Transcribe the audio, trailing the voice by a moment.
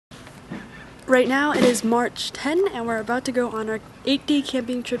Right now it is March 10 and we're about to go on our 8-day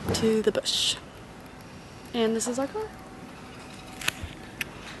camping trip to the bush. And this is our car.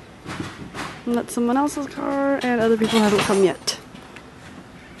 And that's someone else's car and other people haven't come yet.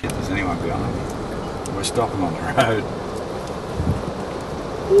 If there's anyone behind me, we're stopping on the road.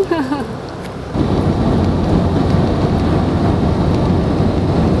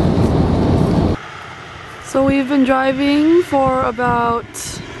 So we've been driving for about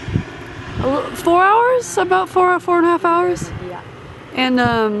 4 hours, about four and a half hours. Yeah.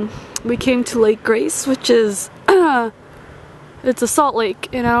 And we came to Lake Grace, which is it's a salt lake,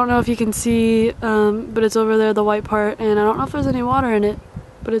 and I don't know if you can see, but it's over there, the white part, and I don't know if there's any water in it,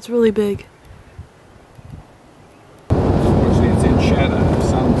 but it's really big. Unfortunately, it's in shadow. The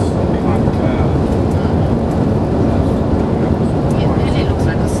sun's behind the cloud. It really looks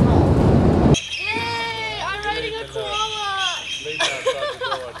like a snow. Yay! I'm riding a koala! Leave outside the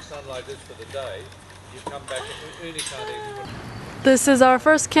door and sunlight is for the day. You come back and Uni can't even. This is our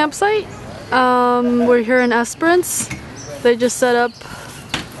first campsite. We're here in Esperance. They just set up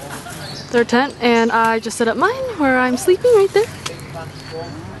their tent and I just set up mine where I'm sleeping right there.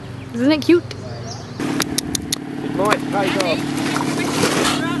 Isn't it cute? It might pay off.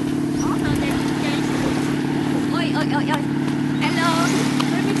 Hello.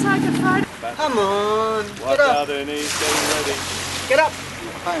 Let me talk a part. Come on, Watch out, Ernie, getting ready. get up.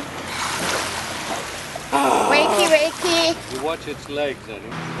 Wakey, wakey. You watch its legs, Ernie.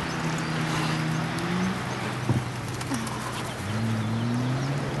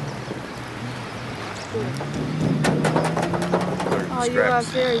 Oh, you have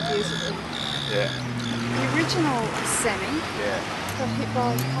very beautiful. Yeah. The original salmon Yeah. got hit by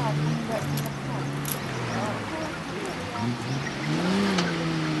a car coming back from the park.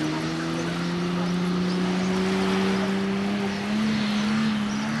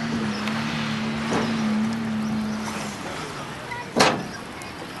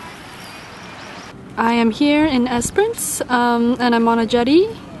 I am here in Esperance, and I'm on a jetty.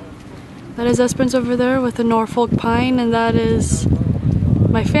 That is Esperance over there with the Norfolk pine, and that is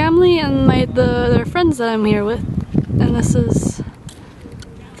my family and their friends that I'm here with. And this is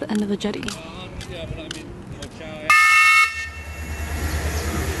the end of the jetty.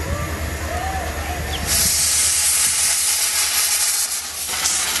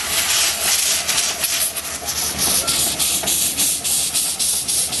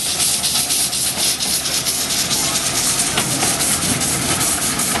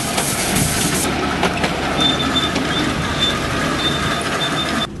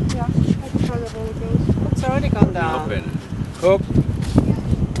 It's already gone down. Up in. Up.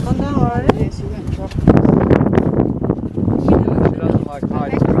 Gone down already? It doesn't like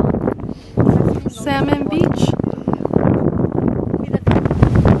heights. Salmon Beach.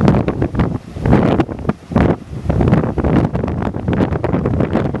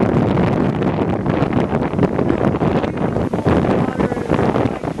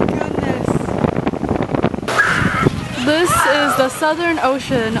 This is the Southern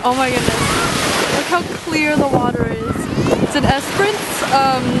Ocean. Oh my goodness. Look how clear the water is. It's in Esperance,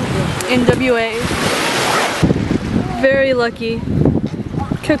 in WA. Very lucky.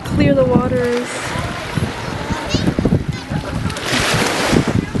 Look how clear the water is.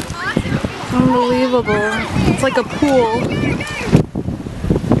 Unbelievable. It's like a pool.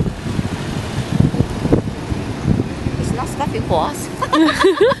 It's not stopping for us.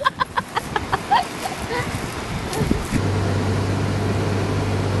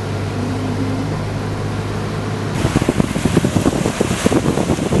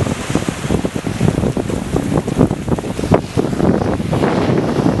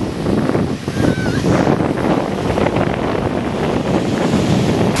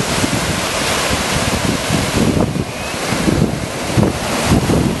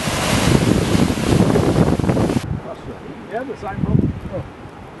 Yeah, the same problem.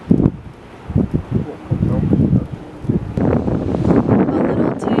 A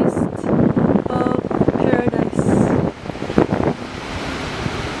little taste of paradise.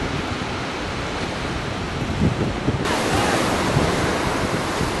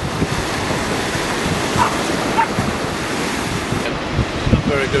 Not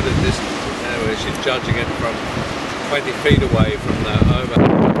very good at distance. Anyway, she's judging it from 20 feet away from the overhang.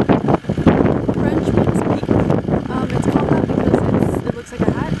 French Peak. It's called that because it looks like a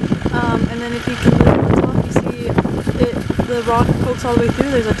hat. And then if you can look on the top, you see the rock pokes all the way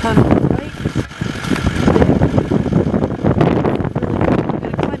through. There's a tunnel, right? I'm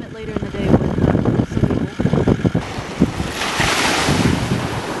gonna climb it later in the day with some people.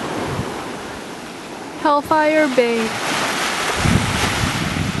 Hellfire Bay.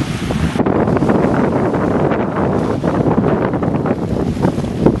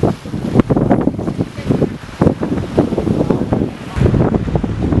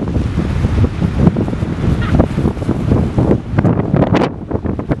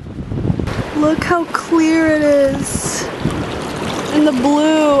 Look how clear it is. And the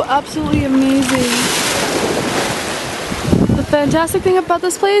blue, absolutely amazing. The fantastic thing about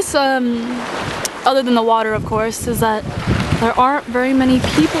this place, other than the water of course, is that there aren't very many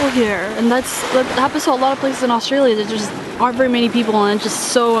people here. And that happens to a lot of places in Australia. There just aren't very many people and it's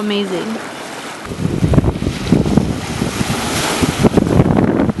just so amazing.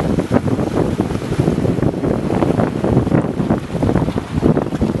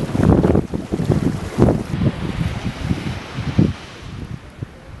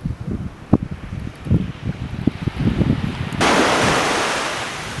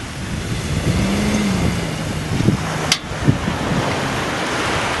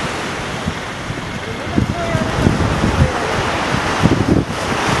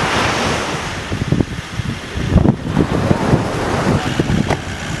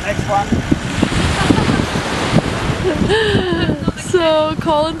 So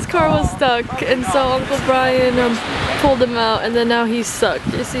Colin's car was stuck and so Uncle Brian pulled him out and then now he's stuck.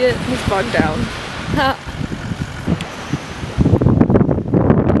 You see it? He's bogged down.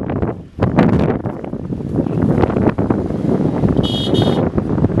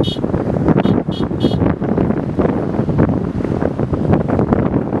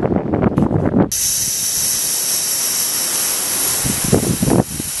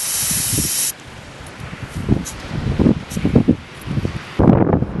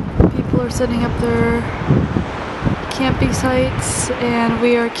 People are setting up their camping sites and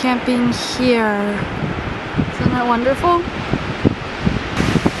we are camping here. Isn't that wonderful?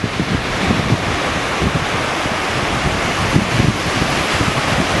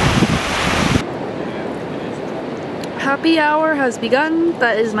 Happy hour has begun.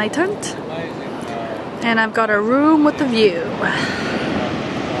 That is my tent. And I've got a room with a view.